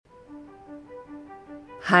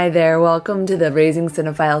Hi there, welcome to the Raising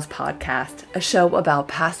Cinephiles podcast, a show about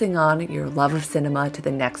passing on your love of cinema to the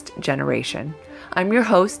next generation. I'm your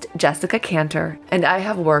host, Jessica Cantor, and I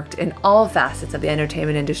have worked in all facets of the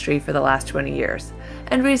entertainment industry for the last 20 years,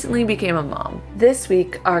 and recently became a mom. This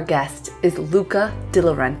week, our guest is Luca De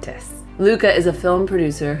Laurentiis. Luca is a film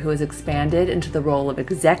producer who has expanded into the role of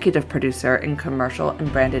executive producer in commercial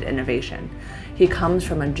and branded innovation. He comes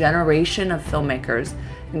from a generation of filmmakers,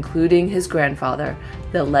 including his grandfather,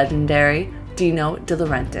 the legendary Dino De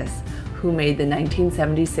Laurentiis, who made the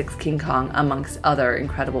 1976 King Kong amongst other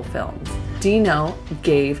incredible films. Dino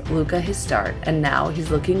gave Luca his start, and now he's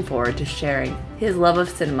looking forward to sharing his love of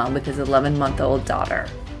cinema with his 11-month-old daughter.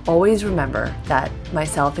 Always remember that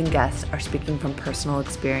myself and guests are speaking from personal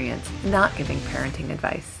experience, not giving parenting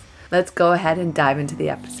advice. Let's go ahead and dive into the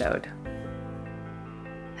episode.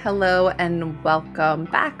 Hello and welcome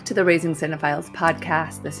back to the Raising Cinephiles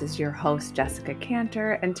podcast. This is your host, Jessica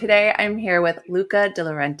Cantor, and today I'm here with Luca De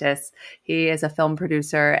Laurentiis. He is a film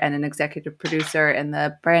producer and an executive producer in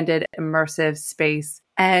the branded immersive space,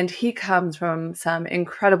 and he comes from some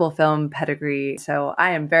incredible film pedigree. So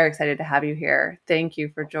I am very excited to have you here. Thank you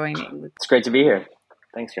for joining. It's great to be here.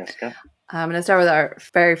 Thanks, Jessica. I'm going to start with our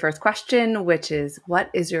very first question, which is, what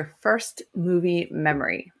is your first movie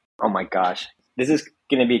memory? Oh my gosh. This is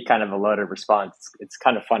going to be kind of a loaded response. It's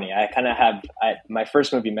kind of funny. My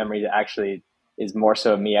first movie memory actually is more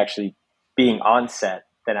so me actually being on set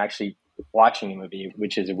than actually watching a movie,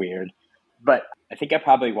 which is weird. But I think I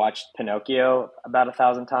probably watched Pinocchio about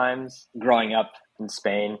 1,000 times growing up in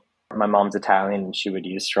Spain. My mom's Italian and she would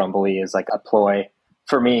use stromboli as like a ploy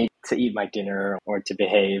for me to eat my dinner or to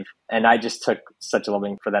behave. And I just took such a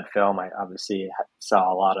liking for that film. I obviously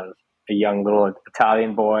saw a lot of a young little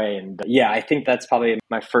Italian boy. And yeah, I think that's probably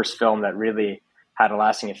my first film that really had a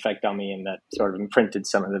lasting effect on me and that sort of imprinted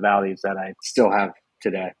some of the values that I still have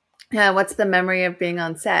today. Yeah, what's the memory of being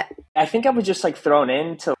on set? I think I was just like thrown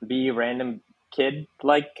in to be a random kid,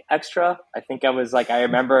 like extra. I think I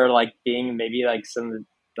remember like being maybe like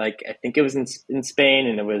I think it was in Spain,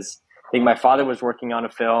 and I think my father was working on a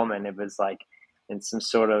film, and it was like in some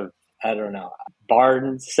sort of, I don't know,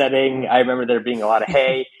 barn setting. I remember there being a lot of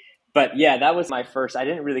hay. But yeah, that was my first. I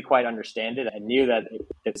didn't really quite understand it. I knew that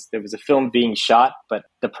there was a film being shot, but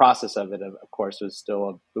the process of it, of course, was still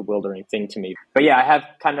a bewildering thing to me. But yeah, I have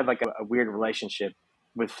kind of like a weird relationship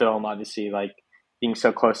with film, obviously, like being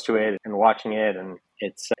so close to it and watching it. And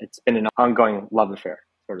it's been an ongoing love affair,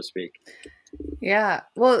 so to speak. Yeah.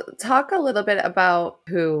 Well, talk a little bit about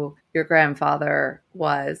who your grandfather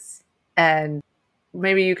was, and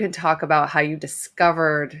maybe you can talk about how you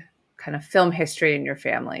discovered kind of film history in your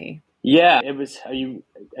family. Yeah, I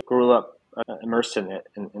grew up immersed in it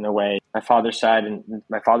in a way. My father's side, and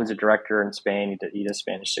my father's a director in Spain. He does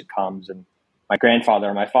Spanish sitcoms. And my grandfather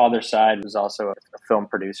on my father's side was also a film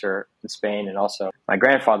producer in Spain, and also my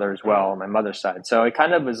grandfather as well on my mother's side. So it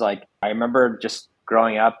kind of was like, I remember just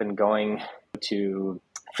growing up and going to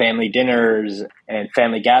family dinners and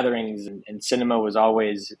family gatherings, and cinema was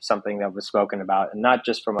always something that was spoken about, and not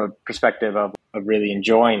just from a perspective of really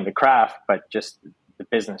enjoying the craft, but just the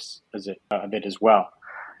business of it as well.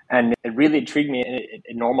 And it really intrigued me, and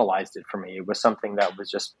it normalized it for me. It was something that was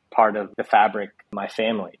just part of the fabric of my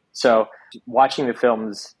family. So watching the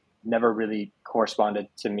films never really corresponded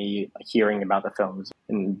to me hearing about the films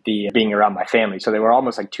and being around my family. So they were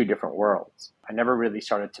almost like two different worlds. I never really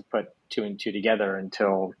started to put two and two together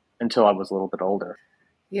until I was a little bit older.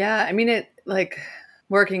 Yeah, I mean, it like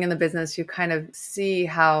working in the business, you kind of see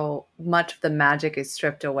how much of the magic is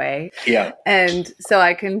stripped away. Yeah. And so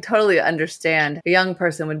I can totally understand a young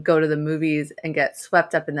person would go to the movies and get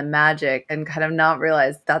swept up in the magic and kind of not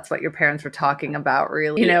realize that's what your parents were talking about,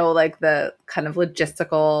 really. You know, like the kind of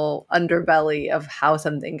logistical underbelly of how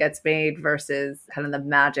something gets made versus kind of the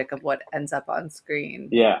magic of what ends up on screen.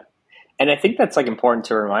 Yeah. And I think that's like important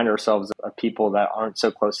to remind ourselves of people that aren't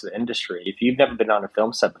so close to the industry. If you've never been on a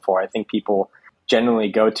film set before, I think people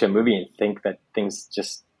generally go to a movie and think that things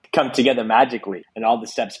just come together magically, and all the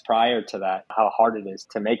steps prior to that, how hard it is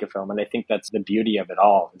to make a film. And I think that's the beauty of it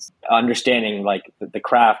all, is understanding like the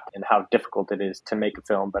craft and how difficult it is to make a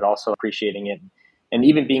film, but also appreciating it. And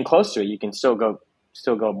even being close to it, you can still go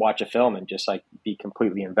watch a film and just like be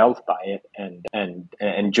completely enveloped by it and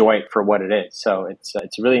enjoy it for what it is. So it's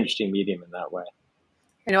a really interesting medium in that way.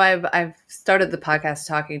 You know, I've started the podcast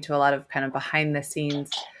talking to a lot of kind of behind the scenes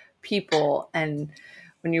people, and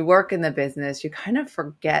when you work in the business, you kind of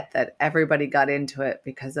forget that everybody got into it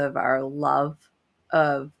because of our love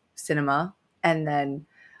of cinema, and then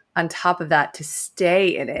on top of that, to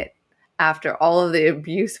stay in it after all of the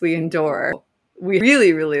abuse we endure. We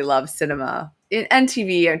really, really love cinema. and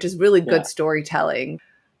TV are just really good Yeah. storytelling.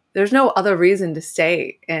 There's no other reason to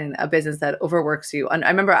stay in a business that overworks you. And I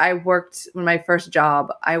remember when my first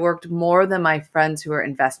job, I worked more than my friends who were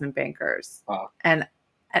investment bankers. Wow. And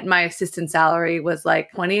at my assistant salary was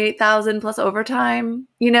like 28,000 plus overtime.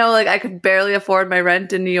 Like I could barely afford my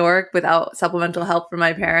rent in New York without supplemental help from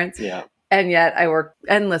my parents. Yeah. And yet I worked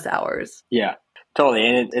endless hours. Yeah. Totally.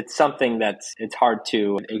 And it's something it's hard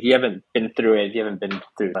to, if you haven't been through it, if you haven't been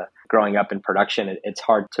through growing up in production, it's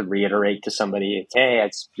hard to reiterate to somebody, hey, I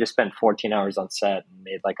just spent 14 hours on set and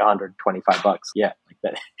made like $125. Yeah. Like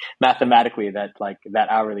that mathematically, that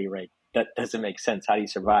hourly rate, that doesn't make sense. How do you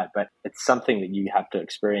survive? But it's something that you have to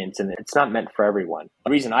experience, and it's not meant for everyone.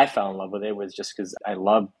 The reason I fell in love with it was just because I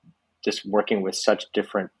love just working with such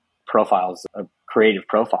different profiles of creative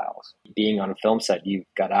profiles. Being on a film set, you've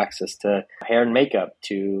got access to hair and makeup,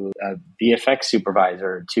 to a VFX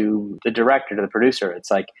supervisor, to the director, to the producer.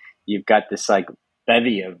 It's like you've got this like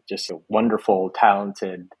bevy of just wonderful,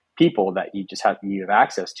 talented people that you have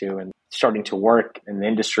access to, and starting to work in the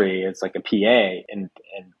industry as like a PA and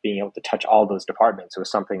being able to touch all those departments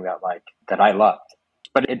was something that I loved.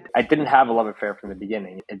 But I didn't have a love affair from the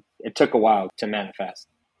beginning. It took a while to manifest.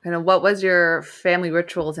 And what was your family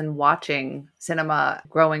rituals in watching cinema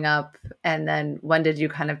growing up? And then when did you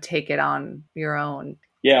kind of take it on your own?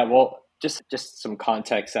 Yeah, well, just some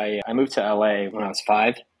context. I moved to LA when I was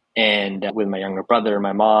 5, and with my younger brother,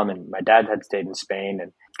 my mom, and my dad had stayed in Spain.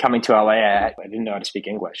 And coming to LA, I didn't know how to speak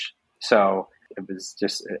English. So it was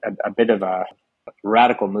just a bit of a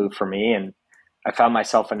radical move for me. And I found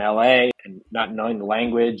myself in LA and not knowing the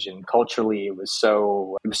language, and culturally it was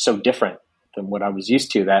so different than what I was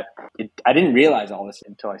used to, that I didn't realize all this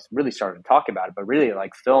until I really started to talk about it. But really,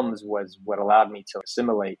 like, films was what allowed me to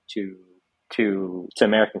assimilate to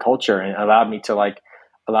American culture, and allowed me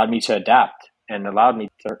to adapt, and allowed me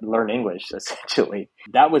to learn English, essentially.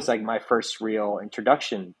 That was like my first real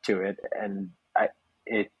introduction to it, and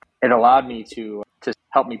it allowed me to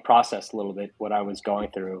help me process a little bit what I was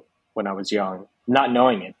going through when I was young, not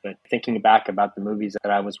knowing it, but thinking back about the movies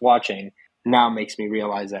that I was watching now makes me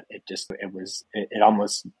realize that it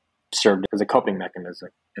almost served as a coping mechanism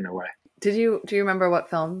in a way. Do you remember what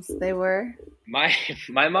films they were?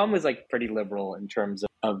 My mom was like pretty liberal in terms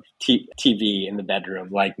of TV in the bedroom.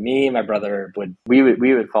 Like, me and my brother we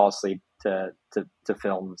would fall asleep to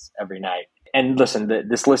films every night. And listen,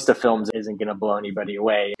 this list of films isn't going to blow anybody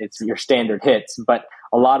away. It's your standard hits, but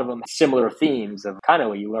a lot of them have similar themes of kind of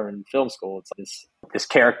what you learn in film school. It's this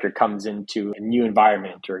character comes into a new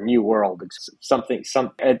environment or a new world.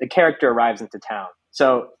 The character arrives into town.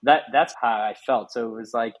 So that's how I felt. So it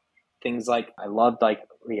was like things like I loved, like,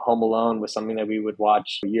 Home Alone was something that we would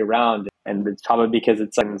watch year round, and it's probably because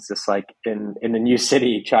it's just like in a new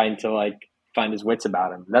city trying to like find his wits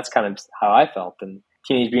about him. That's kind of how I felt. And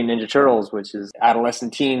Teenage Mutant Ninja Turtles, which is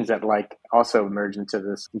adolescent teens that like also emerge into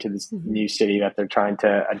this new city that they're trying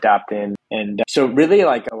to adapt in. And so really,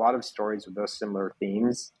 like, a lot of stories with those similar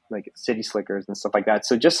themes, like City Slickers and stuff like that.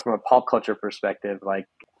 So just from a pop culture perspective, like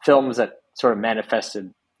films that sort of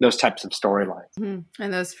manifested those types of storylines. Mm-hmm.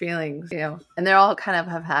 And those feelings, and they all kind of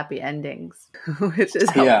have happy endings, which is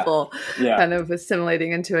helpful, kind of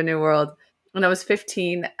assimilating into a new world. When I was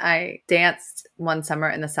 15, I danced one summer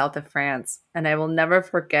in the south of France, and I will never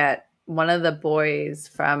forget, one of the boys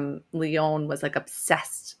from Lyon was like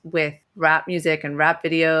obsessed with rap music and rap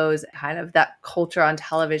videos, kind of that culture on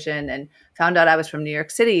television, and found out I was from New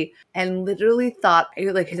York City, and literally thought,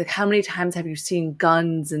 he's like, how many times have you seen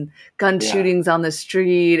guns and gun shootings on the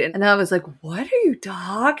street? And I was like, what are you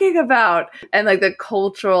talking about? And like the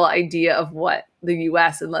cultural idea of what the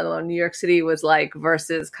US and let alone New York City was like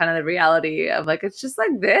versus kind of the reality of like, it's just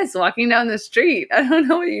like this walking down the street. I don't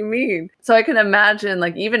know what you mean. So I can imagine,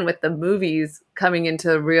 like, even with the movies coming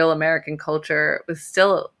into real American culture was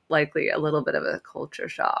still likely a little bit of a culture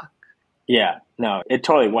shock. Yeah, no, it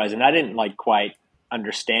totally was. And I didn't like quite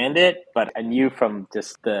understand it, but I knew from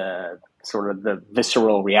just the sort of the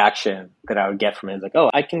visceral reaction that I would get from it. It's like, oh,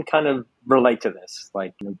 I can kind of relate to this,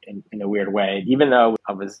 like in a weird way. Even though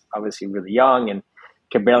I was obviously really young and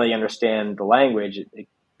could barely understand the language,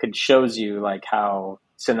 it shows you like how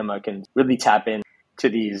cinema can really tap into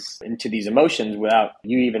these emotions without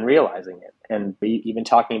you even realizing it. And even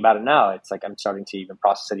talking about it now, it's like I'm starting to even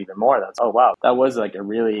process it even more. That's, oh wow, that was like a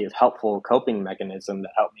really helpful coping mechanism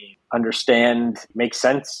that helped me understand, make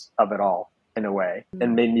sense of it all in a way,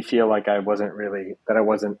 and made me feel like I wasn't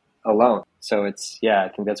alone. So I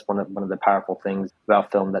think that's one of the powerful things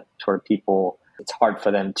about film, that sort of people, it's hard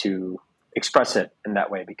for them to express it in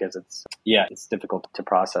that way because it's difficult to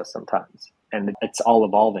process sometimes. and it's all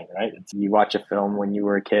evolving, right? You watch a film when you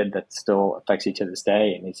were a kid that still affects you to this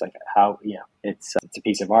day, and it's like how it's a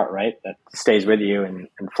piece of art, right? That stays with you and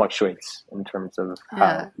fluctuates in terms of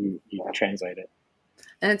how you translate it.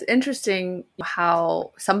 And it's interesting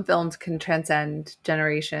how some films can transcend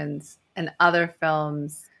generations and other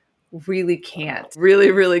films really can't.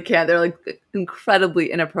 Really, really can't. They're like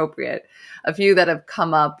incredibly inappropriate. A few that have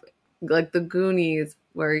come up, like The Goonies,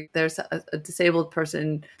 where there's a disabled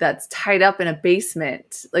person that's tied up in a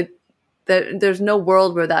basement. Like there's no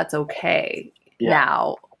world where that's okay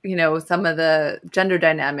now. You know, some of the gender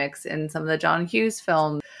dynamics in some of the John Hughes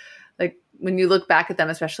films, like when you look back at them,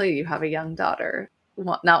 especially you have a young daughter,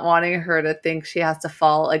 not wanting her to think she has to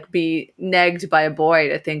fall, like be negged by a boy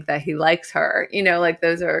to think that he likes her. You know, like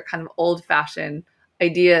those are kind of old fashioned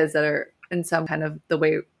ideas that are in some kind of the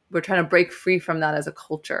way we're trying to break free from that as a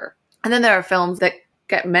culture. And then there are films that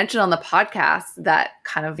get mentioned on the podcast that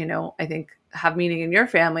kind of, you know, I think have meaning in your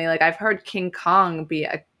family. Like I've heard King Kong be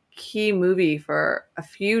a key movie for a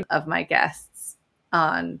few of my guests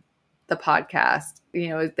on the podcast. You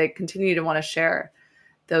know, they continue to want to share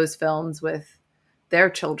those films with their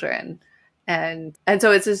children. And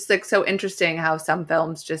so it's just like so interesting how some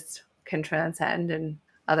films just can transcend and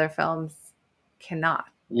other films cannot.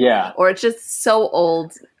 Yeah. Or it's just so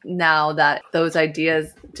old now that those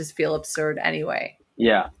ideas just feel absurd anyway.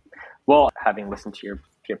 Yeah. Well, having listened to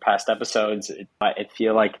your past episodes, I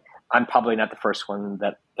feel like I'm probably not the first one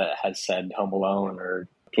that has said Home Alone or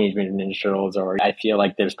Teenage Mutant Ninja Turtles, or I feel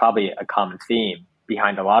like there's probably a common theme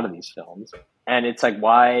behind a lot of these films. And it's like,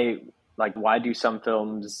 why do some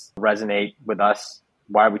films resonate with us?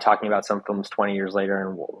 Why are we talking about some films 20 years later,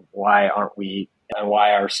 and why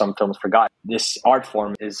are some films forgotten? This art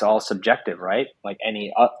form is all subjective, right? Like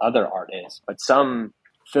any other art is. But some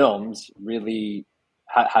films really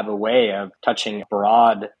have a way of touching a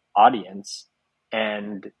broad audience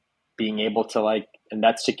and being able to and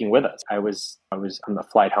that's sticking with us. I was on the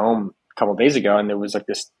flight home a couple of days ago, and there was like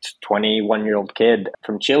this 21-year-old kid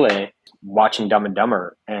from Chile watching Dumb and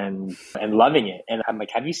Dumber and loving it. And I'm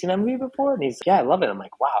like, have you seen that movie before? And he's like, yeah, I love it. I'm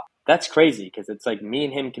like, wow, that's crazy. Because it's like me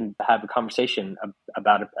and him can have a conversation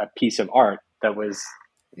about a piece of art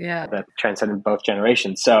that transcended both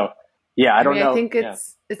generations. So yeah, I don't know. I think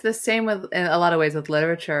it's the same in a lot of ways with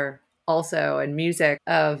literature also, and music.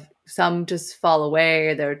 Of some just fall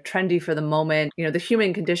away. They're trendy for the moment. You know, the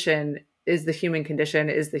human condition is the human condition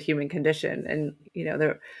is the human condition. And, you know, there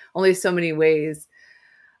are only so many ways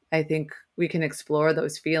I think we can explore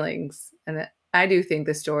those feelings. And I do think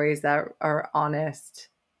the stories that are honest,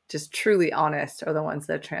 just truly honest, are the ones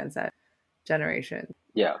that transcend generations.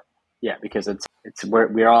 Yeah. Yeah. Because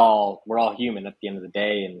we're all human at the end of the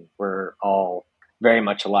day, and we're all very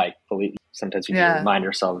much alike. Sometimes we need to remind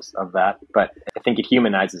ourselves of that, but I think it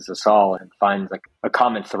humanizes us all and finds like a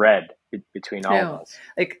common thread between all of us.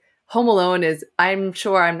 Like Home Alone I'm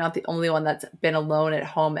sure I'm not the only one that's been alone at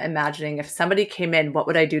home imagining if somebody came in, what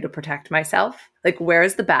would I do to protect myself? Like,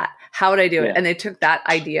 where's the bat? How would I do it? And they took that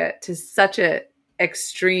idea to such a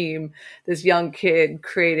extreme, this young kid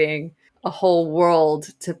creating a whole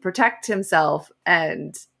world to protect himself.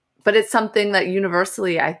 But it's something that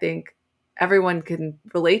universally, I think, everyone can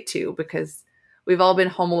relate to, because we've all been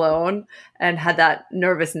home alone and had that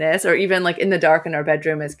nervousness, or even like in the dark in our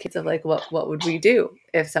bedroom as kids, of like, what would we do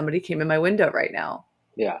if somebody came in my window right now?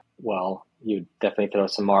 Yeah. Well, you definitely throw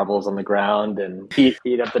some marbles on the ground and beat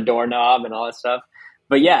up the doorknob and all that stuff.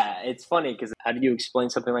 But yeah, it's funny because how do you explain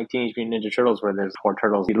something like Teenage Mutant Ninja Turtles, where there's poor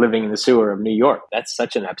turtles living in the sewer of New York? That's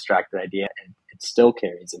such an abstract idea, and it still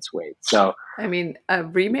carries its weight. So, I mean, a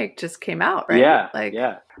remake just came out, right?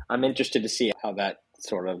 Yeah. I'm interested to see how that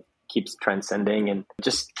sort of keeps transcending, and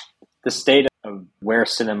just the state of where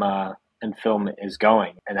cinema and film is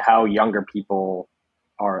going and how younger people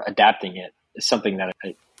are adapting it is something that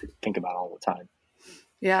I think about all the time.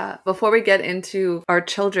 Yeah. Before we get into our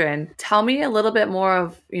children, tell me a little bit more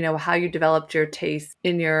of, you know, how you developed your taste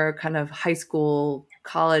in your kind of high school,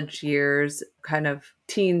 college years, kind of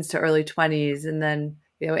teens to early 20s. And then,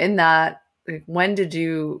 you know, in that, when did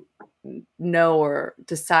you know or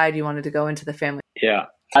decide you wanted to go into the family? Yeah.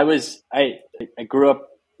 I grew up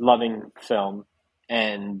loving film,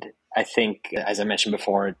 and I think, as I mentioned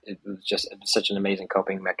before, it was such an amazing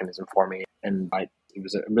coping mechanism for me. And it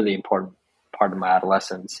was a really important part of my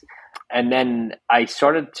adolescence. And then I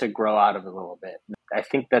started to grow out of it a little bit. I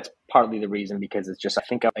think that's partly the reason, because it's just, I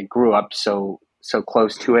think I grew up so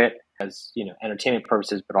close to it as, you know, entertainment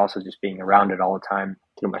purposes, but also just being around it all the time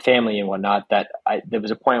through my family and whatnot, that there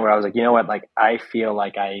was a point where I was like, you know what, like, I feel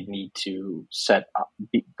like I need to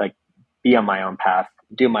be on my own path,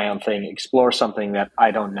 do my own thing, explore something that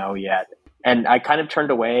I don't know yet, And I kind of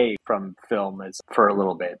turned away from film as for a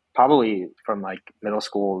little bit, probably from like middle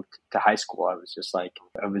school to high school. I was just like,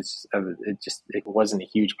 it wasn't a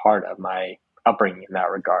huge part of my upbringing in that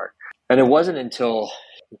regard. And it wasn't until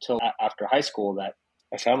after high school that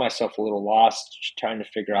I found myself a little lost trying to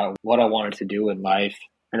figure out what I wanted to do in life.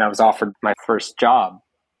 And I was offered my first job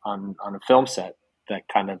on a film set that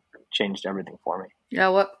kind of changed everything for me. Yeah.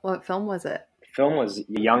 What film was it? The film was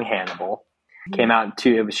Young Hannibal.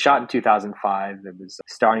 It was shot in 2005. It was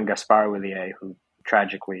starring Gaspar Ullier, who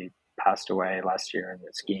tragically passed away last year in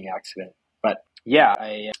a skiing accident. But yeah,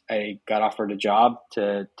 I got offered a job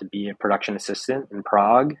to be a production assistant in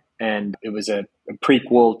Prague. And it was a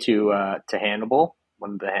prequel to Hannibal,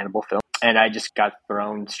 one of the Hannibal films. And I just got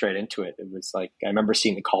thrown straight into it. It was like, I remember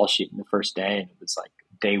seeing the call sheet in the first day, and it was like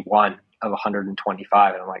day one of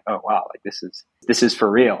 125. And I'm like, oh, wow, like this is for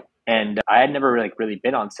real. And I had never really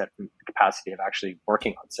been on set from the capacity of actually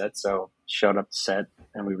working on set. So showed up to set,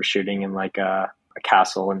 and we were shooting in like a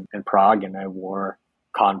castle in Prague, and I wore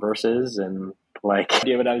Converses and like I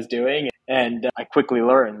knew what I was doing. And I quickly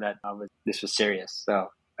learned that this was serious.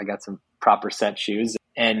 So I got some proper set shoes,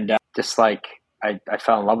 and just like I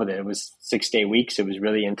fell in love with it. It was 6-day weeks. It was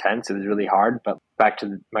really intense. It was really hard. But back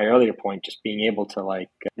to my earlier point, just being able to like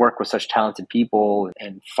work with such talented people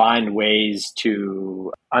and find ways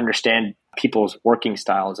to understand people's working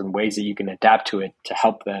styles and ways that you can adapt to it to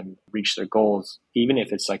help them reach their goals, even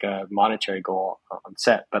if it's like a monetary goal on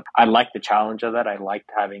set. But I liked the challenge of that. I liked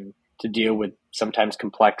having to deal with sometimes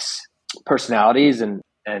complex personalities and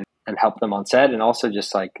help them on set, and also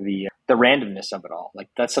just like the randomness of it all. Like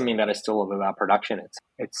that's something that I still love about production.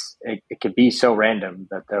 It could be so random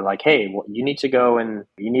that they're like, hey, well, you need to go and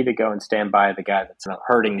stand by the guy that's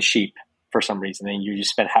herding the sheep for some reason, and you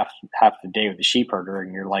just spend half the day with the sheep herder,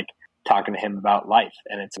 and you're like talking to him about life.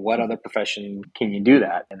 And it's what other profession can you do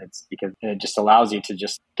that? And it's because it just allows you to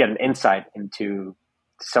just get an insight into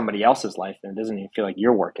somebody else's life, and it doesn't even feel like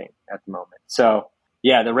you're working at the moment. So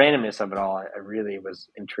yeah, the randomness of it all, I really was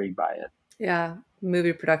intrigued by it. Yeah.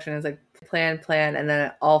 Movie production is like plan, and then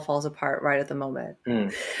it all falls apart right at the moment.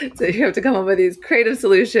 So you have to come up with these creative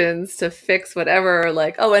solutions to fix whatever,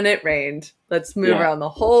 like, oh, and it rained. Let's move around the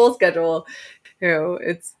whole schedule.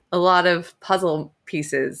 It's a lot of puzzle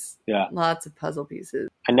pieces. Yeah. Lots of puzzle pieces.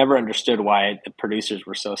 I never understood why the producers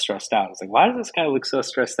were so stressed out. I was like, why does this guy look so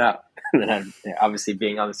stressed out? And then I'm obviously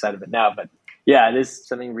being on the side of it now, but yeah, it is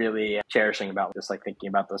something really cherishing about just like thinking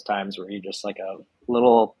about those times where you're just like a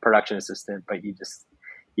little production assistant, but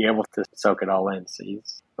you're able to soak it all in. So it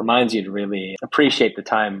reminds you to really appreciate the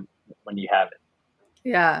time when you have it.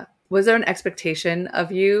 Yeah. Was there an expectation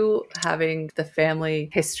of you having the family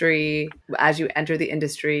history as you enter the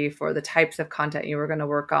industry for the types of content you were going to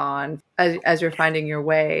work on as you're finding your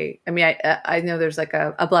way? I mean, I know there's like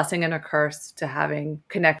a blessing and a curse to having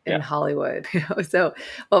connect in Hollywood. So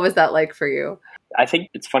what was that like for you? I think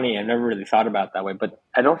it's funny. I never really thought about it that way, but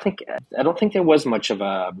I don't think there was much of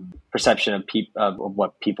a perception of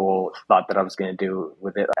what people thought that I was going to do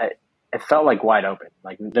with it. It felt like wide open.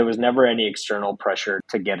 Like there was never any external pressure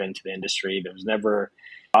to get into the industry. There was never,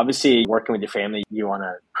 obviously working with your family, you want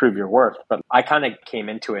to prove your worth, but I kind of came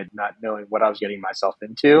into it not knowing what I was getting myself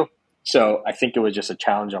into. So I think it was just a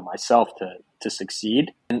challenge on myself to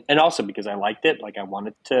succeed. And also because I liked it, like I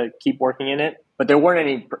wanted to keep working in it, but there weren't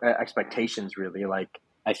any expectations really. Like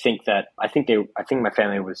I think my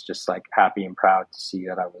family was just like happy and proud to see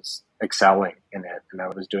that I was excelling in it and I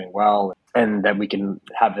was doing well, and that we could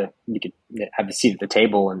have a seat at the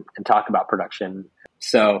table and talk about production.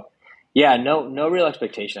 So yeah, no real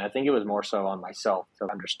expectation. I think it was more so on myself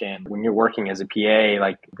to understand when you're working as a PA,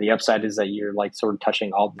 like the upside is that you're like sort of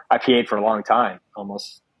touching all. I PA'd for a long time,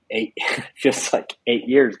 almost 8, just like 8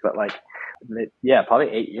 years, but like, yeah, probably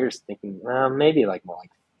 8 years thinking, maybe like more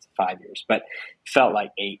like 5 years, but felt like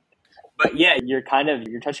 8. But yeah, you're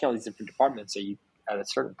touching all these different departments. So at a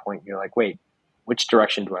certain point, you're like, wait, which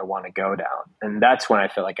direction do I want to go down? And that's when I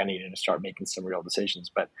feel like I needed to start making some real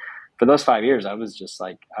decisions. But for those 5 years, I was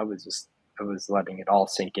letting it all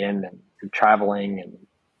sink in and traveling and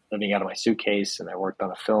living out of my suitcase. And I worked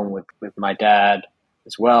on a film with my dad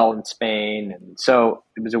as well in Spain. And so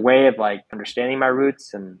it was a way of like understanding my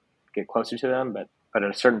roots and get closer to them. But at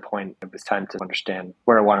a certain point, it was time to understand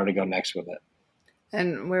where I wanted to go next with it.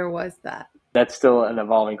 And where was that? That's still an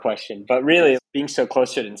evolving question. But really, being so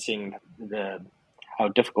close to it and seeing how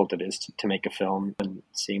difficult it is to make a film, and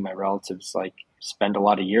seeing my relatives like spend a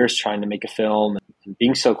lot of years trying to make a film, and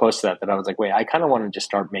being so close to that I was like, wait, I kind of want to just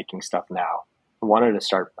start making stuff now. I want to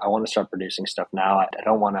start producing stuff now. I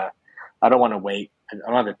don't want to wait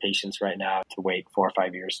don't have the patience right now to wait 4 or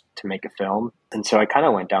 5 years to make a film. And so I kind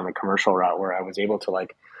of went down the commercial route where I was able to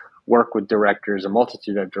like work with directors, a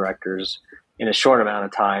multitude of directors in a short amount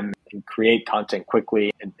of time and create content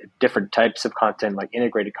quickly and different types of content, like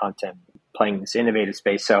integrated content, playing this innovative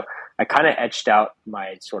space. So I kind of etched out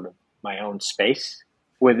my sort of my own space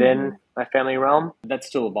within my family realm. That's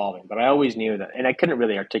still evolving, but I always knew that, and I couldn't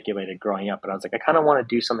really articulate it growing up, but I was like, I kind of want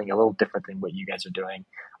to do something a little different than what you guys are doing.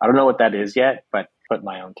 I don't know what that is yet, but put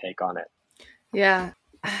my own take on it. Yeah,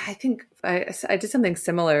 I think I did something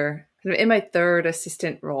similar in my third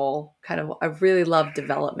assistant role. I really loved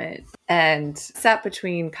development and sat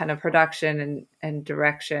between kind of production and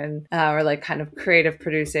direction, or like kind of creative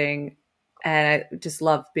producing. And I just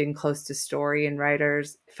loved being close to story and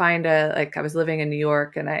writers. I was living in New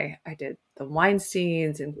York, and I did the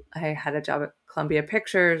Weinsteins, and I had a job at Columbia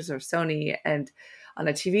Pictures or Sony and on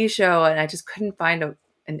a TV show, and I just couldn't find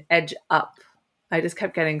an edge up. I just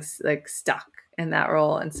kept getting like stuck in that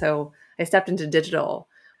role. And so I stepped into digital.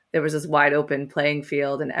 There was this wide open playing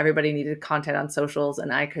field, and everybody needed content on socials,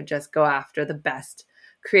 and I could just go after the best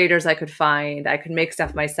creators I could find. I could make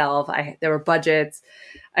stuff myself. There were budgets.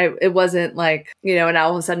 It wasn't like, and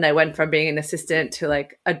all of a sudden I went from being an assistant to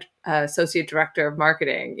like a associate director of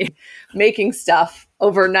marketing, making stuff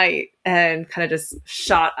overnight, and kind of just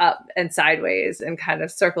shot up and sideways and kind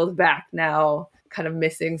of circled back now, kind of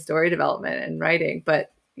missing story development and writing.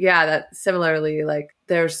 But yeah, that similarly, like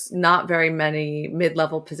there's not very many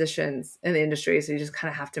mid-level positions in the industry. So you just kind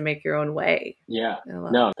of have to make your own way. Yeah,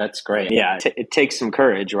 no, that's great. Yeah, it takes some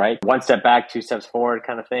courage, right? One step back, two steps forward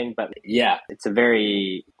kind of thing. But yeah,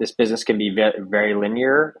 this business can be very, very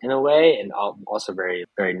linear in a way, and also very,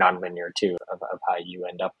 very non-linear too, of how you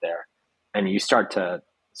end up there. And you start to,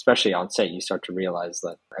 especially on set, you start to realize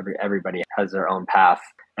that everybody has their own path.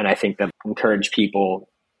 And I think that encourage people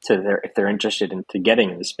if they're interested into getting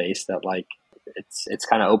in the space, that like it's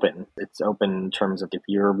kind of open. It's open in terms of if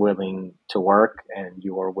you're willing to work and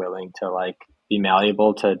you're willing to like be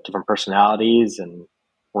malleable to different personalities and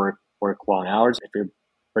work long hours. If you're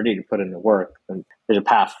ready to put in the work, then there's a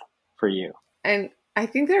path for you. And I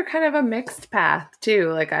think they're kind of a mixed path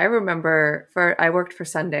too. Like I remember I worked for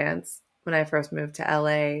Sundance when I first moved to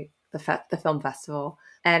LA, the film festival.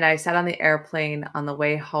 And I sat on the airplane on the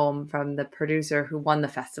way home from the producer who won the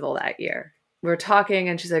festival that year. We were talking,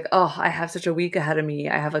 and she's like, "Oh, I have such a week ahead of me.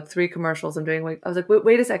 I have like 3 commercials I'm doing." I was like,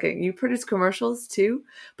 wait a second. You produce commercials too?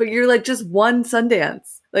 But you're like just one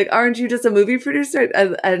Sundance. Like, aren't you just a movie producer?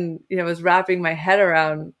 And I was wrapping my head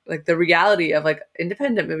around like the reality of like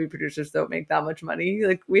independent movie producers don't make that much money.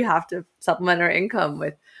 Like we have to supplement our income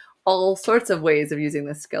with all sorts of ways of using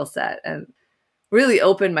this skill set. And really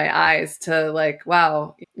opened my eyes to like,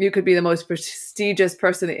 wow, you could be the most prestigious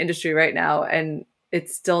person in the industry right now, and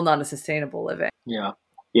it's still not a sustainable living. Yeah.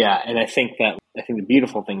 Yeah. And I think the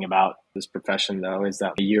beautiful thing about this profession though is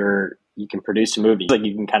that you can produce a movie. Like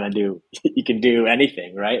you can do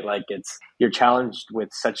anything, right? Like you're challenged with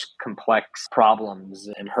such complex problems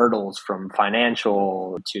and hurdles, from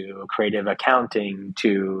financial to creative accounting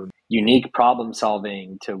to unique problem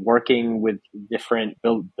solving to working with different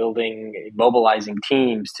mobilizing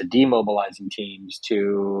teams to demobilizing teams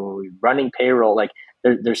to running payroll. Like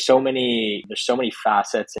there's so many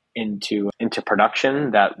facets into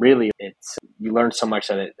production that really you learn so much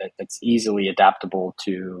that's easily adaptable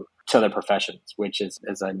to other professions, which is,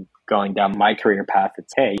 as I'm going down my career path,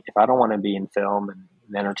 it's, hey, if I don't want to be in film and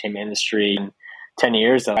the entertainment industry in 10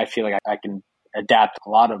 years, I feel like I can adapt a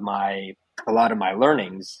lot of my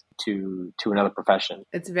learnings to another profession.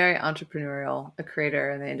 It's very entrepreneurial, a creator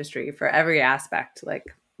in the industry, for every aspect, like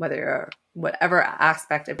whatever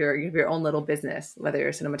aspect of your own little business, whether you're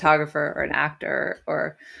a cinematographer or an actor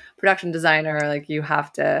or production designer, like you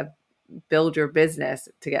have to build your business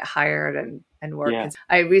to get hired and work. Yeah.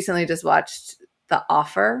 I recently just watched The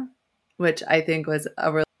Offer, which I think was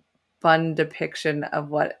a really fun depiction of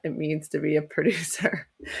what it means to be a producer.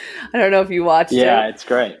 I don't know if you watched it. Yeah, it's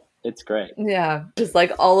great. It's great. Yeah. Just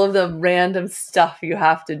like all of the random stuff you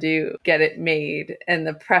have to do, get it made, and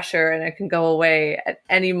the pressure, and it can go away at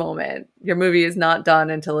any moment. Your movie is not done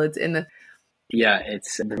until it's in the... Yeah,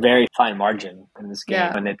 it's a very fine margin in this game.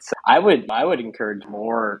 Yeah. And I would encourage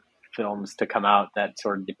more films to come out that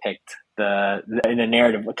sort of depict in a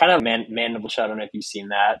narrative, kind of Mandible Shut. I don't know if you've seen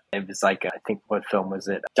that. It was like, I think, what film was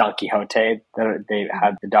it? Don Quixote. They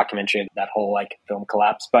had the documentary of that whole like film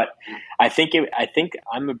collapse. But I think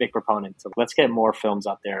I'm a big proponent. So let's get more films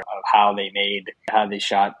out there of how they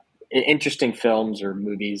shot interesting films or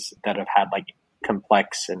movies that have had like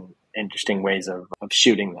complex and interesting ways of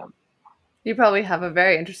shooting them. You probably have a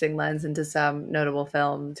very interesting lens into some notable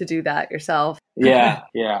film to do that yourself. Yeah,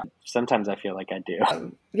 yeah. Sometimes I feel like I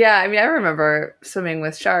do. Yeah, I mean, I remember swimming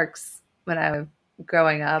with sharks when I was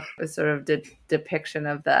growing up. A sort of depiction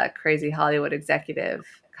of that crazy Hollywood executive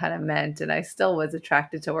kind of meant, and I still was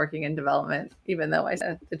attracted to working in development, even though I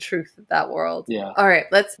said the truth of that world. Yeah. All right,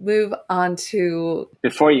 let's move on to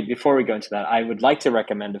Before we go into that, I would like to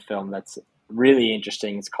recommend a film that's really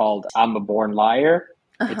interesting. It's called I'm a Born Liar.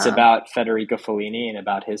 It's about Federico Fellini and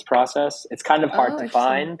about his process. It's kind of hard to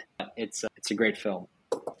find. But it's a great film.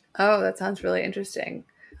 Oh, that sounds really interesting.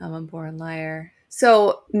 I'm a born liar.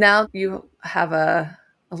 So now you have a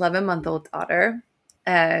 11-month-old daughter,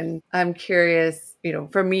 and I'm curious,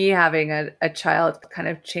 for me, having a child kind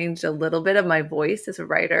of changed a little bit of my voice as a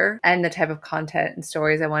writer and the type of content and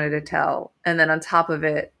stories I wanted to tell. And then on top of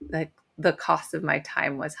it, like the cost of my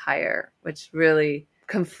time was higher, which really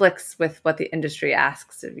conflicts with what the industry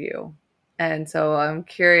asks of you. And so I'm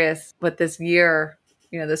curious what this year,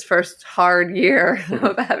 this first hard year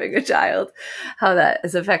of having a child, how that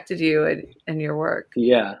has affected you and your work.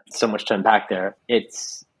 Yeah, so much to unpack there.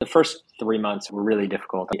 It's the first 3 months were really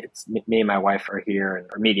difficult. It's me and my wife are here,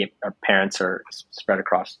 and our parents are spread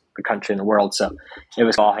across the country and the world. So it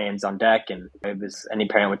was all hands on deck, and it was any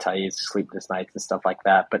parent would tell you it's sleepless nights and stuff like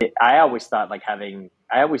that. But I always thought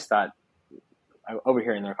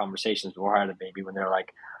overhearing their conversations before I had a baby when they're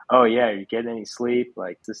like, "Oh yeah, are you getting any sleep?"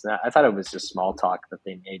 Like this, and that. I thought it was just small talk that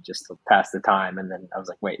they made just to pass the time. And then I was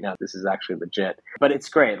like, "Wait, no, this is actually legit." But it's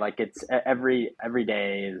great. Like it's every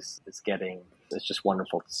day is getting. It's just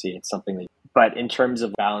wonderful to see. It's something that. But in terms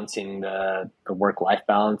of balancing the work-life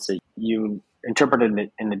balance, you interpret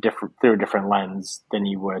it through a different lens than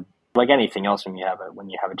you would like anything else when you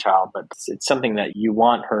have a child. But it's something that you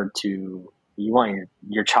want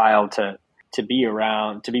your child to be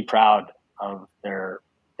around, to be proud of their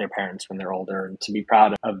parents when they're older, and to be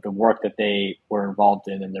proud of the work that they were involved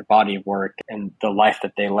in and their body of work and the life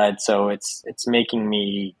that they led. So it's making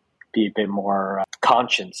me be a bit more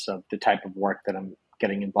conscious of the type of work that I'm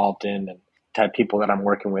getting involved in and the type of people that I'm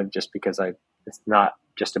working with, just because it's not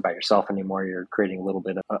just about yourself anymore. You're creating a little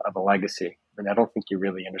bit of a legacy. And I don't think you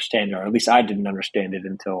really understand it, or at least I didn't understand it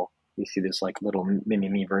until you see this like little mini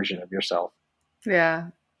me version of yourself.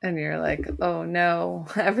 Yeah. And you're like, oh no,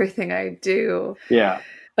 everything I do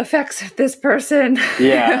affects this person.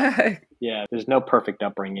 Yeah. Yeah. There's no perfect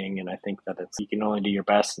upbringing. And I think that you can only do your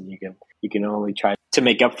best, and you can only try to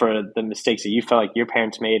make up for the mistakes that you felt like your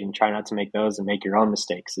parents made, and try not to make those and make your own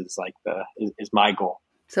mistakes is my goal.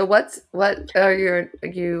 So what are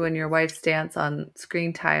you and your wife's stance on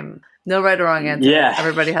screen time? No right or wrong answer. Yeah.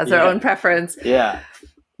 Everybody has their own preference. Yeah.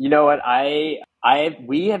 You know what?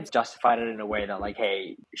 We have justified it in a way that like,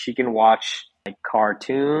 hey, she can watch like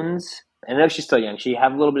cartoons. I know she's still young. She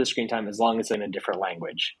have a little bit of screen time as long as it's in a different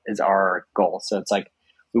language is our goal. So it's like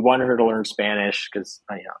we wanted her to learn Spanish because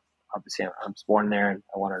obviously I was born there, and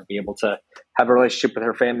I want her to be able to have a relationship with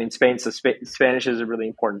her family in Spain. So Spanish is a really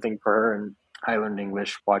important thing for her, and I learned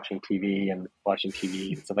English watching TV and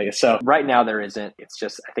stuff like that. So right now there isn't. It's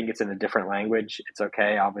just I think it's in a different language. It's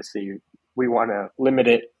okay. Obviously, we want to limit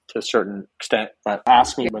it to a certain extent, but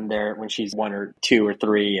ask me when she's 1 or 2 or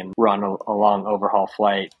 3 and we're on a long overhaul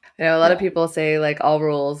flight. A lot of people say like all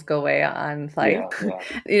rules go away on flight.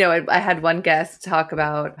 Yeah. I had one guest talk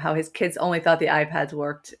about how his kids only thought the iPads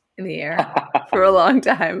worked in the air for a long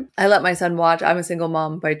time. I let my son watch. I'm a single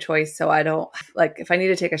mom by choice, so I don't like if I need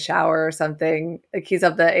to take a shower or something, like he's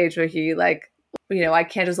of the age where he like, I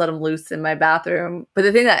can't just let him loose in my bathroom. But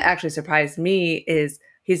the thing that actually surprised me is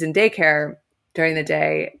he's in daycare during the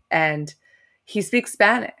day and he speaks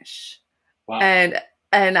Spanish. Wow.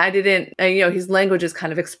 And I didn't, his language is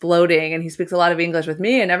kind of exploding, and he speaks a lot of English with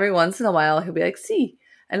me. And every once in a while he'll be like, "Sí."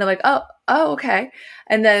 And I'm like, oh, okay.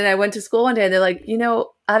 And then I went to school one day and they're like,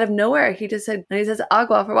 out of nowhere, he just said, and he says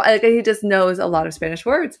agua for what? Like, he just knows a lot of Spanish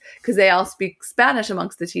words because they all speak Spanish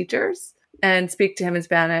amongst the teachers and speak to him in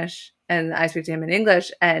Spanish. And I speak to him in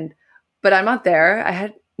English. But I'm not there. I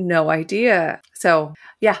had no idea. So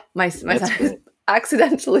yeah, my son is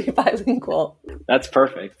accidentally bilingual. That's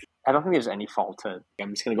perfect. I don't think there's any fault to,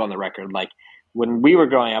 I'm just going to go on the record. Like when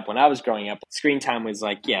I was growing up, screen time was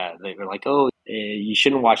like, yeah, they were like, oh, you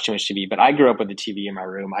shouldn't watch too much TV. But I grew up with the TV in my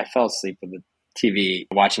room. I fell asleep with the TV,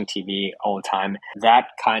 watching TV all the time. That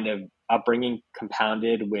kind of upbringing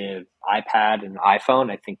compounded with iPad and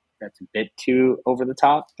iPhone, I think that's a bit too over the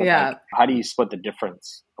top. But like, how do you split the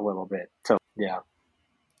difference a little bit? So, yeah.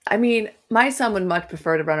 I mean, my son would much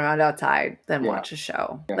prefer to run around outside than watch a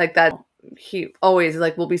show. Yeah. Like that, he always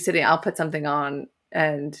like will be sitting, I'll put something on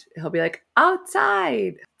and he'll be like,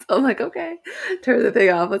 outside. So I'm like, okay, turn the thing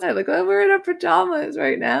off. I'm like, well, we're in our pajamas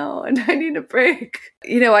right now and I need a break.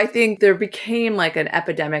 I think there became like an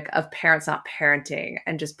epidemic of parents not parenting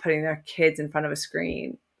and just putting their kids in front of a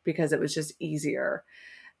screen because it was just easier.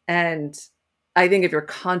 And I think if you're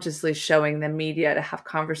consciously showing them media to have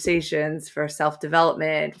conversations for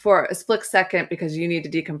self-development for a split second because you need to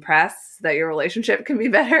decompress so that your relationship can be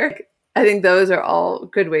better, I think those are all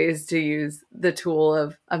good ways to use the tool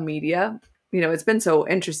of media. It's been so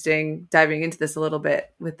interesting diving into this a little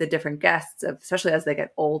bit with the different guests, especially as they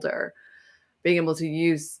get older, being able to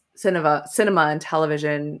use cinema and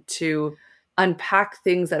television to unpack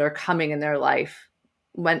things that are coming in their life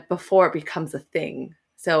before it becomes a thing.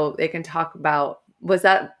 So they can talk about, was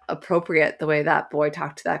that appropriate the way that boy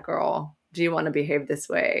talked to that girl? Do you want to behave this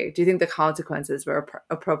way? Do you think the consequences were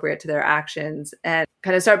appropriate to their actions? And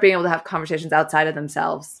kind of start being able to have conversations outside of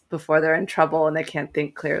themselves before they're in trouble and they can't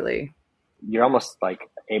think clearly. You're almost like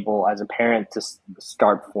able as a parent to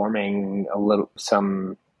start forming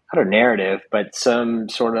some, not a narrative, but some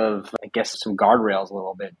sort of, I guess, some guardrails a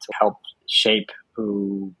little bit to help shape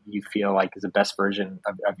who you feel like is the best version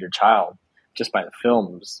of your child just by the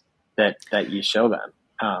films that you show them.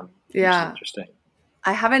 Which is interesting.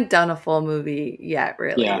 I haven't done a full movie yet,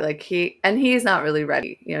 really. Yeah. Like he's not really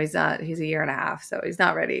ready. He's a year and a half, so he's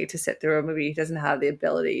not ready to sit through a movie. He doesn't have the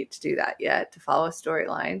ability to do that yet, to follow a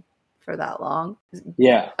storyline for that long.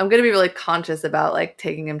 Yeah. I'm going to be really conscious about like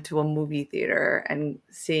taking him to a movie theater and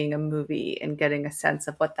seeing a movie and getting a sense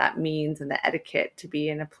of what that means and the etiquette to be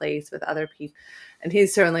in a place with other people. And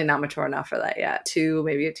he's certainly not mature enough for that yet. 2,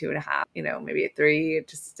 maybe a 2.5, maybe a 3. It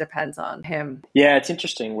just depends on him. Yeah, it's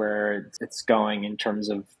interesting where it's going in terms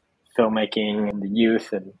of filmmaking and the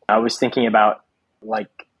youth. And I was thinking about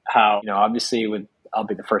like how, obviously I'll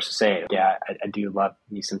be the first to say it. Yeah, I do love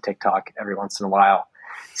me some TikTok every once in a while.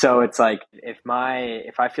 So it's like if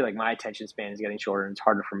I feel like my attention span is getting shorter and it's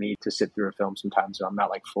harder for me to sit through a film sometimes, so I'm not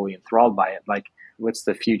like fully enthralled by it. Like, what's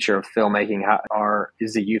the future of filmmaking?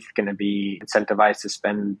 Is the youth going to be incentivized to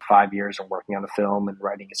spend 5 years on working on a film and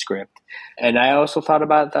writing a script? And I also thought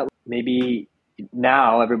about that maybe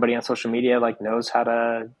now everybody on social media like knows how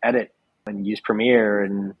to edit and use Premiere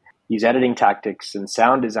and use editing tactics and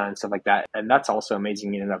sound design and stuff like that. And that's also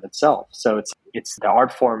amazing in and of itself. So it's the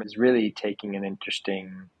art form is really taking an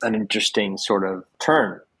interesting sort of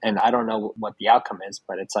turn. And I don't know what the outcome is,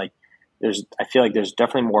 but it's like I feel like there's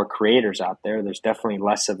definitely more creators out there. There's definitely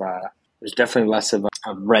less of a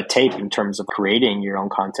red tape in terms of creating your own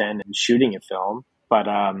content and shooting a film. But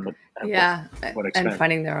and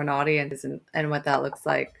finding their own audience and what that looks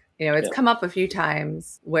like. It's come up a few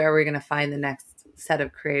times where we're going to find the next set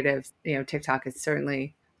of creatives. TikTok is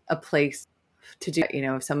certainly a place to do.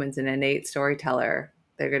 If someone's an innate storyteller,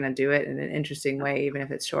 they're going to do it in an interesting way, even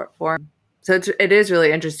if it's short form. So it is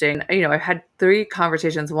really interesting. I've had 3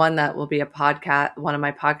 conversations, one that will be a podcast, one of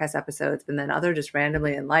my podcast episodes, and then other just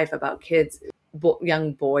randomly in life about kids,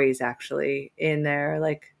 young boys actually in their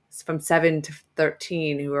like from 7 to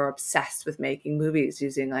 13 who are obsessed with making movies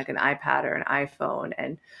using like an iPad or an iPhone.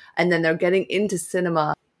 And then they're getting into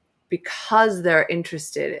cinema because they're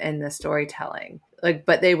interested in the storytelling.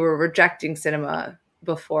 But they were rejecting cinema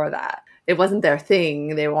before that. It wasn't their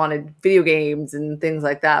thing. They wanted video games and things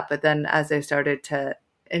like that. But then as they started to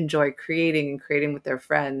enjoy creating with their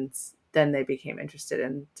friends, then they became interested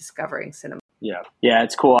in discovering cinema. Yeah. Yeah,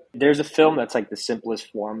 it's cool. There's a film that's like the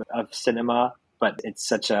simplest form of cinema, but it's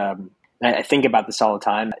such I think about this all the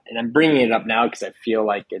time, and I'm bringing it up now because I feel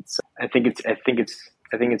like I think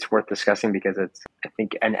it's worth discussing because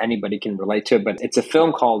and anybody can relate to it, but it's a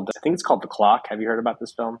film called The Clock. Have you heard about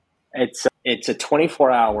this film? It's a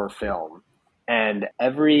 24-hour film, and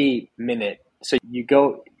every minute, so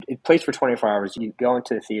it plays for 24 hours. You go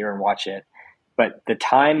into the theater and watch it, but the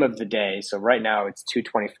time of the day, so right now it's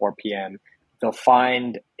 2:24 p.m., they'll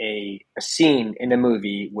find a scene in a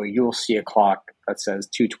movie where you'll see a clock that says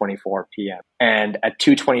 2:24 p.m. And at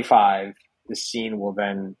 2:25, the scene will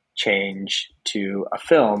then change to a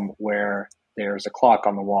film where there's a clock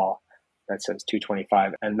on the wall that says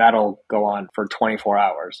 2:25, and that'll go on for 24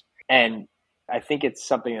 hours. And I think it's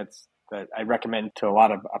something that I recommend to a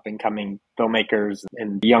lot of up-and-coming filmmakers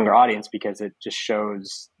and the younger audience because it just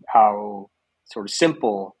shows how sort of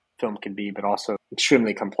simple film can be, but also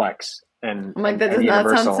extremely complex. And I'm like, that does not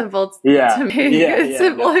sound simple to me. It's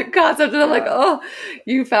simple concept. And I'm like, oh,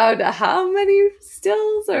 you found how many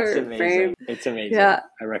stills or frames? It's amazing. Yeah.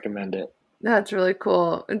 I recommend it. That's really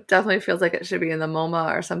cool. It definitely feels like it should be in the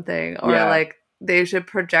MoMA or something. Or like they should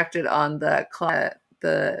project it on the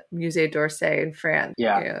the Musée d'Orsay in France.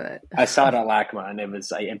 Yeah, you know, I saw it at LACMA, and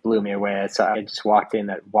it blew me away. I just walked in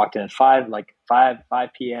at 5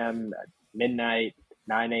 p.m. at midnight,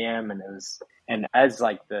 9 a.m. And as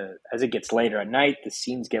it gets later at night, the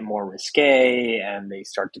scenes get more risque and they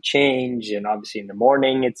start to change. And obviously in the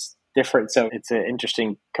morning it's different. So it's an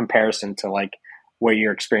interesting comparison to like what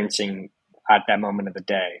you're experiencing at that moment of the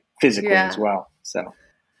day physically as well. So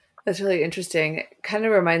that's really interesting. It kind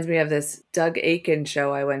of reminds me of this Doug Aiken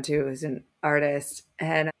show I went to, who's an artist,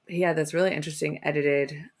 and he had this really interesting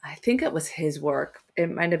edited, I think it was his work.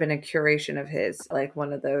 It might have been a curation of his, like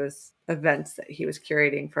one of those events that he was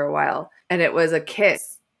curating for a while. And it was a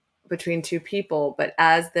kiss between two people, but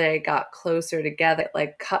as they got closer together, it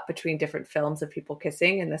like cut between different films of people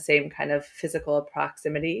kissing in the same kind of physical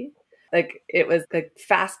proximity. Like it was like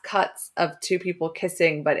fast cuts of two people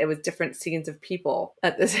kissing, but it was different scenes of people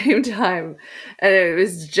at the same time. And it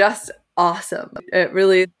was just awesome. It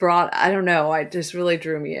really brought, I don't know, it just really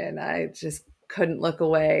drew me in. I just couldn't look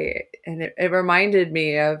away. And it reminded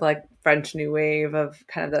me of like French New Wave, of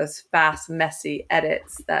kind of those fast, messy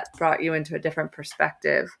edits that brought you into a different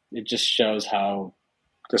perspective. It just shows how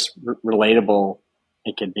just relatable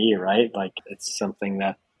it could be, right? Like it's something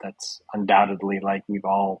that's undoubtedly like we've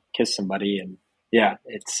all kissed somebody. And yeah,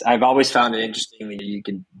 I've always found it interesting that you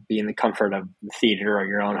can be in the comfort of the theater or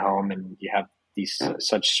your own home and you have these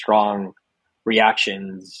such strong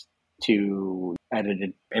reactions to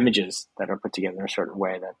edited images that are put together in a certain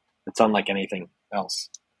way that it's unlike anything else.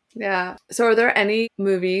 Yeah. So are there any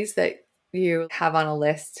movies that you have on a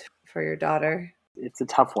list for your daughter? It's a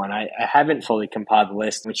tough one. I haven't fully compiled the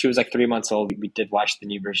list. When she was like 3 months old, we did watch the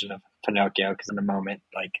new version of Pinocchio because in a moment,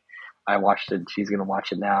 like I watched it, she's going to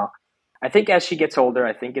watch it now. I think as she gets older,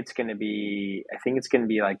 I think it's going to be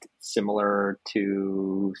like similar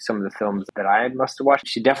to some of the films that I must have watched.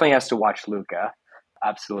 She definitely has to watch Luca.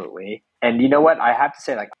 Absolutely. And you know what? I have to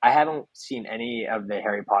say, like, I haven't seen any of the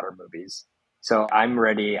Harry Potter movies. So I'm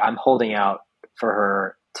ready. I'm holding out for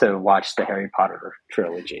her to watch the Harry Potter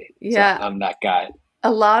trilogy. Yeah. So I'm that guy.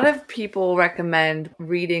 A lot of people recommend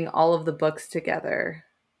reading all of the books together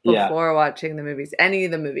before watching the movies. Any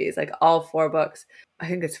of the movies, like all 4 books. I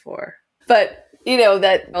think it's 4. But, you know,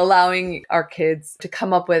 that allowing our kids to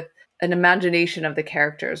come up with an imagination of the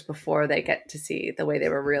characters before they get to see the way they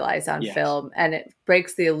were realized on film. And it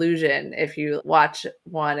breaks the illusion if you watch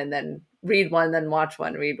one and then read one, then watch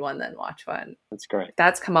one, read one, then watch one. That's great.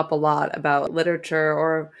 That's come up a lot about literature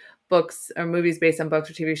or books or movies based on books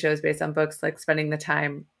or TV shows based on books, like spending the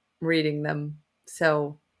time reading them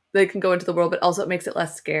so they can go into the world, but also it makes it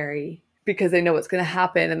less scary because they know what's going to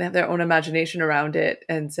happen and they have their own imagination around it.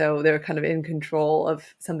 And so they're kind of in control of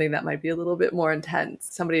something that might be a little bit more intense.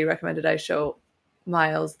 Somebody recommended I show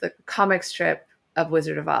Miles the comic strip of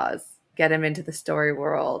Wizard of Oz, get him into the story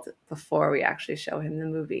world before we actually show him the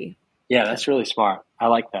movie. Yeah, that's really smart. I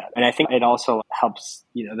like that. And I think it also helps,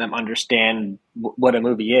 them understand what a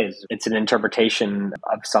movie is. It's an interpretation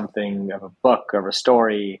of something, of a book, of a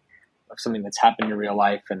story, of something that's happened in real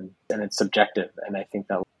life, and it's subjective. And I think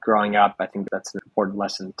that growing up, I think that's an important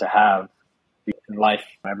lesson to have in life.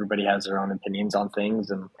 Everybody has their own opinions on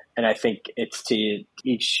things. And I think it's to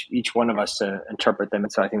each one of us to interpret them.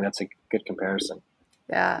 And so I think that's a good comparison.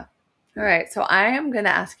 Yeah. All right. So I am going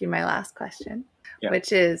to ask you my last question,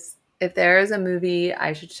 which is, if there is a movie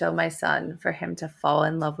I should show my son for him to fall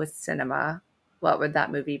in love with cinema, what would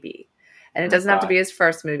that movie be? And it doesn't have to be his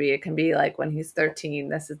first movie. It can be like when he's 13,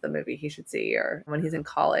 this is the movie he should see, or when he's in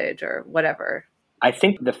college or whatever. I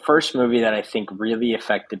think the first movie that I think really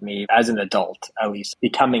affected me as an adult, at least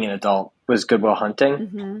becoming an adult, was Good Will Hunting.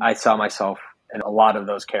 Mm-hmm. I saw myself in a lot of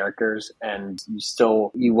those characters, and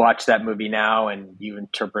you watch that movie now and you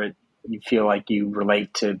feel like you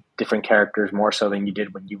relate to different characters more so than you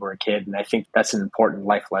did when you were a kid. And I think that's an important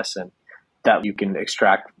life lesson that you can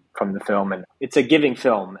extract from the film. And it's a giving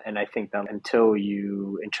film. And I think that until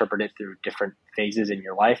you interpret it through different phases in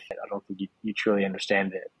your life, I don't think you truly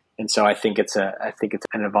understand it. And so I think it's an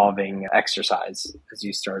evolving exercise as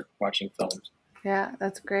you start watching films. Yeah,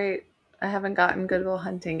 that's great. I haven't gotten Good Will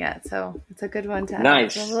Hunting yet, so it's a good one to add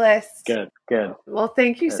nice. To the list. Good. Well,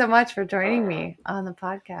 thank you so much for joining me on the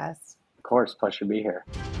podcast. Of course, pleasure to be here.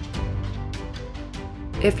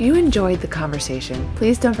 If you enjoyed the conversation,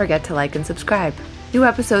 please don't forget to like and subscribe. New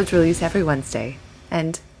episodes release every Wednesday.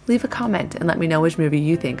 And leave a comment and let me know which movie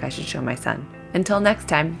you think I should show my son. Until next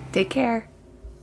time, take care.